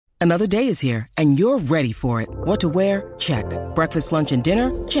Another day is here, and you're ready for it. What to wear? Check. Breakfast, lunch, and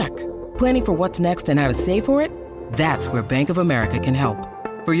dinner? Check. Planning for what's next and how to save for it? That's where Bank of America can help.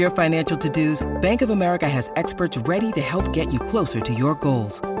 For your financial to-dos, Bank of America has experts ready to help get you closer to your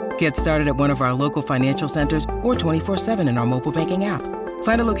goals. Get started at one of our local financial centers or 24/7 in our mobile banking app.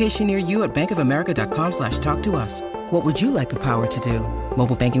 Find a location near you at bankofamerica.com/talktous. What would you like the power to do?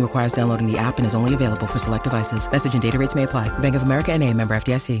 Mobile banking requires downloading the app and is only available for select devices. Message and data rates may apply. Bank of America N.A., member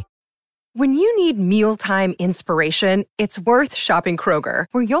FDIC. When you need mealtime inspiration, it's worth shopping Kroger,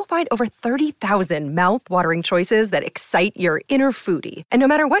 where you'll find over 30,000 mouth-watering choices that excite your inner foodie. And no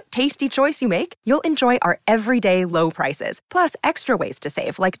matter what tasty choice you make, you'll enjoy our everyday low prices, plus extra ways to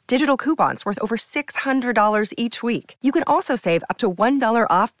save, like digital coupons worth over $600 each week. You can also save up to $1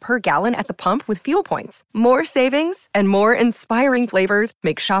 off per gallon at the pump with fuel points. More savings and more inspiring flavors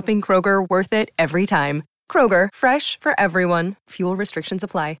make shopping Kroger worth it every time. Kroger, fresh for everyone. Fuel restrictions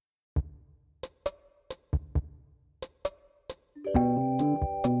apply.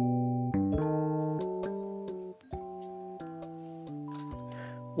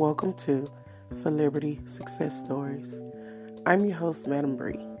 Welcome to Celebrity Success Stories. I'm your host, Madam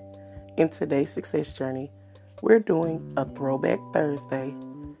Bree. In today's success journey, we're doing a Throwback Thursday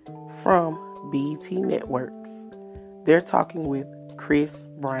from BET Networks. They're talking with Chris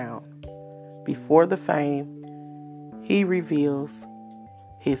Brown. Before the fame, he reveals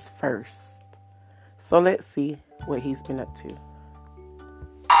his first. So let's see what he's been up to.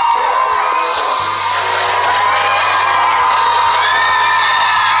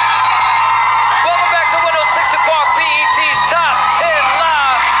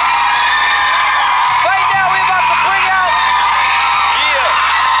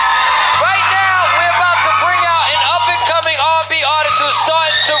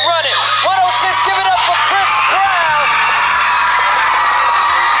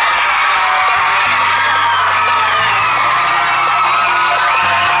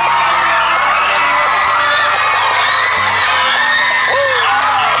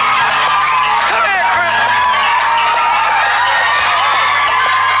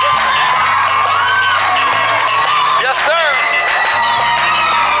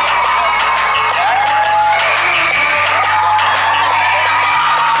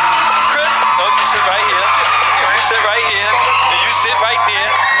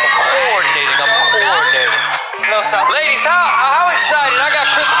 Ladies, how excited? I got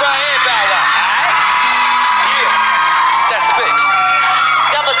Chris Brown and Bow Wow. Yeah, that's big.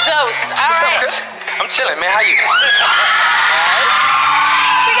 Double dose. What's up, Chris? I'm chilling, man. How you?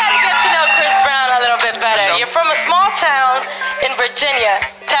 We gotta get to know Chris Brown a little bit better. Sure. You're from a small town in Virginia,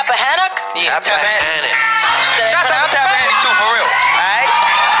 Tappahannock? Yeah, Tappahannock. Shout out to Tappahannock too, for real. Alright?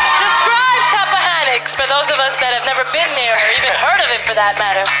 Describe Tappahannock for those of us that have never been there or even heard of it for that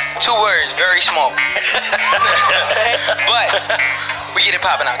matter. 2 words, very small. But we get it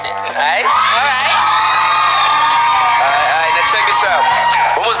popping out there. Alright? Alright. Alright, now check this out.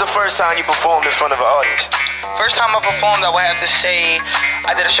 When was the first time you performed in front of an audience? First time I performed, I would have to say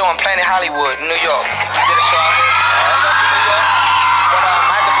I did a show in Planet Hollywood, New York. I did a show out here. New York. But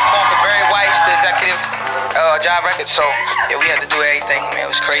I had to perform for Barry Weiss, the executive Jive Records. So yeah, we had to do everything, man. It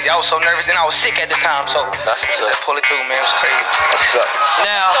was crazy. I was so nervous and I was sick at the time, so That's what's up. pull it through, man. It was crazy. That's what's up.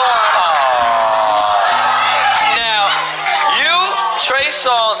 Now, you, Trey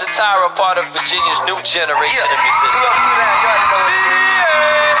Songz, and Tyra are part of Virginia's new generation of musicians. Two up, two down. You already know what it is.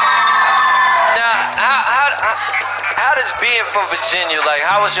 Now, How does being from Virginia, like,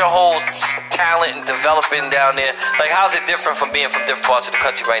 how is your whole talent and developing down there? Like, how's it different from being from different parts of the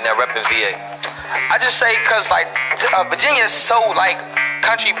country right now, repping VA? I just say because like Virginia is so like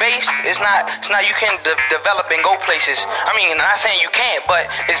country based. It's not you can develop and go places. I mean, I'm not saying you can't, but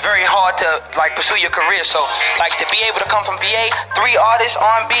it's very hard to like pursue your career. So like to be able to come from VA, 3 artists,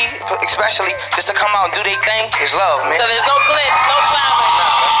 R&B especially, just to come out and do their thing is love, man. So there's no glitz, no glamour.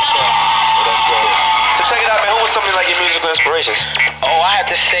 That's good. So check it out, man. Who was some of like your musical inspirations? Oh, I have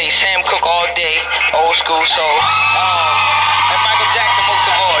to say Sam Cooke all day, old school soul. And Michael Jackson most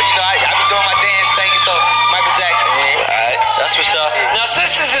of all. You know, I be doing my dance thing, so Michael Jackson, man. Alright, that's what's up. Now,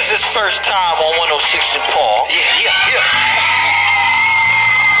 since this is his first time on 106 and Paul,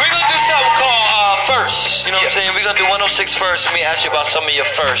 we're gonna do something called first. You know what I'm saying? We're gonna do 106 first. Let me ask you about some of your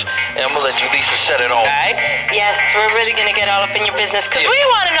first, and I'm gonna let you Lisa set it on. Alright? Yes, we're really gonna get all up in your business because we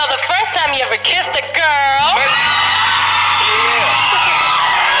want to know the first time you ever kissed a girl.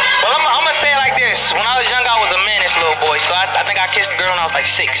 Well, I'm gonna say it like this. When I was young, I was a menace little boy, so I think I kissed a girl when I was like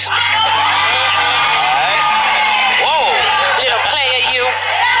 6. Alright? Whoa! Little player, you.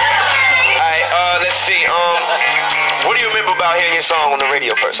 Alright, Let's see. What do you remember about hearing your song on the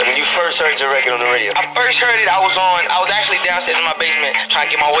radio first? Like when you first heard your record on the radio? I first heard it, I was actually downstairs in my basement trying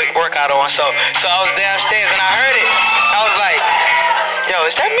to get my workout on. So I was downstairs and I heard it. I was like, yo,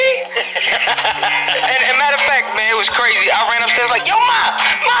 is that me? and matter of fact, man, it was crazy. I ran upstairs like, yo, Ma.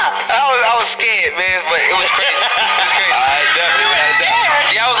 I was scared, man, but it was crazy. It was crazy. Alright,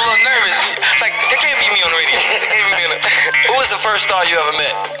 definitely. Yeah, I was a little nervous. It's like, it can't be me on the radio. Who was the first star you ever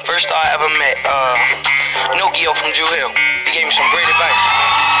met? First star I ever met, Nokio from Drew Hill. He gave me some great advice.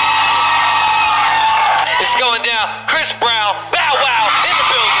 It's going down. Chris Brown, Bow Wow, in the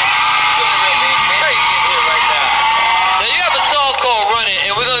building. He's doing it real big, man. Crazy in here right now. Now you have a song called Run It,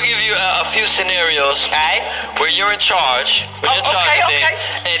 and we're gonna give you a few scenarios, Alright. where you're in charge. And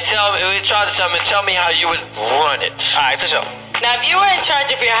tell me how you would run it. Alright, for sure. Now, if you were in charge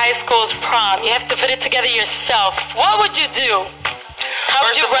of your high school's prom, you have to put it together yourself. What would you do? How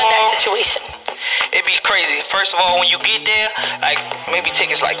would you run that situation? It'd be crazy. First of all, when you get there, like maybe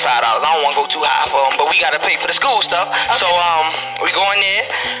tickets like $5. I don't want to go too high for them, but we gotta pay for the school stuff. Okay. So we go in there,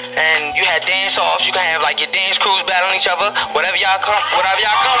 and you had dance offs. You can have like your dance crews battling each other. Whatever y'all come with,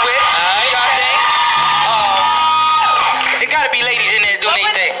 y'all think. It gotta be ladies in there doing their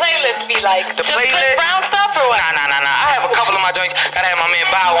thing. What would the playlist be like? The Just playlist? Chris Brown stuff or what? Nah. I have a couple of my joints. Gotta have my man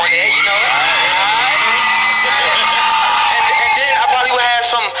Bow on there, you know. And then I probably would have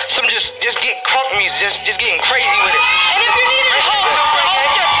some just get crunk music, just getting crazy with it. And if you needed a host to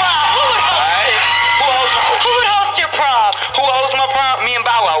host your prom, who would host it? Who would host your prom? Who would host my prom? Me and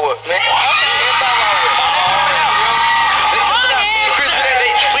Bow Wow would, man. Okay. Me and Bow Wow would. Chris,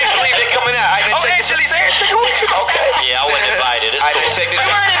 please believe they're coming out. I didn't check this. Okay. Yeah, I wasn't invited. It's cool. Check this We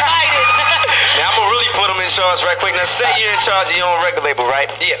out. weren't invited. Now I'm gonna really put them in charge right quick. Now say you're in charge of your own record label,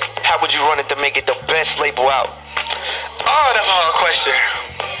 right? Yeah. How would you run it to make it the best label out? Oh, that's a hard question.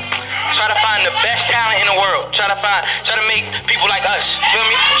 Try to find the best talent in the world. Try to make people like us. Feel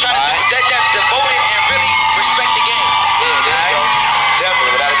me? Try to do that's devoted and really respect the game. Yeah, there you go.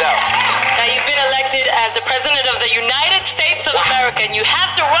 Definitely, without a doubt. Now, you've been elected as the President of the United States of America, and you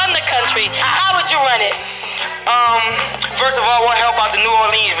have to run the country. How would you run it? First of all, I want to help out the New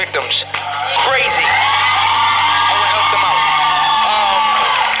Orleans victims. Crazy. I would help them out.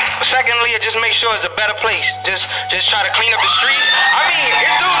 Secondly, just make sure it's a better place. Just try to clean up the streets. I mean,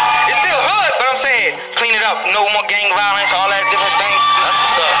 it's still hood, but I'm saying clean it up. No more gang violence, all that different things. That's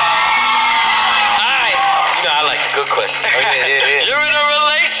what's up. Alright. You know, I like a good question. Oh, yeah. You're in a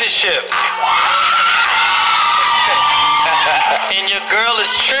relationship. And your girl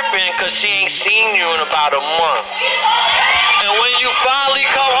is tripping because she ain't seen you in about a month. And when you finally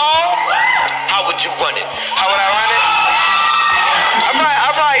come home, how would you run it? How would I run it?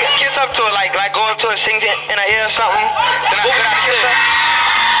 I'd probably kiss up to her, like go up to her, sing in her ear or something. What would you say?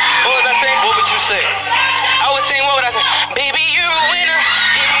 What was I saying? What would you say? I would sing, what would I say? Baby, you're a winner.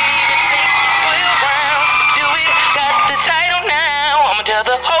 Didn't even take you 12 rounds to do it. Got the title now. I'ma tell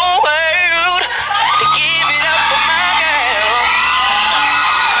the whole world to give it up for my girl.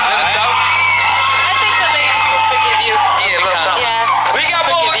 I think the ladies will forgive you. Yeah, a little something. Yeah. We got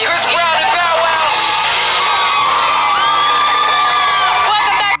more with Chris Brown and Bow Wow.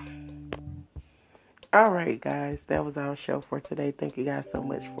 Welcome back. All right, guys, that was our show for today. Thank you guys so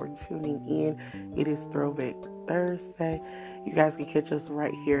much for tuning in. It is Throwback Thursday. You guys can catch us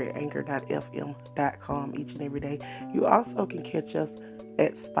right here at anchor.fm.com each and every day. You also can catch us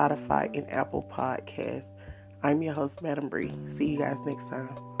at Spotify and Apple Podcasts. I'm your host, Madam Bree. See you guys next time.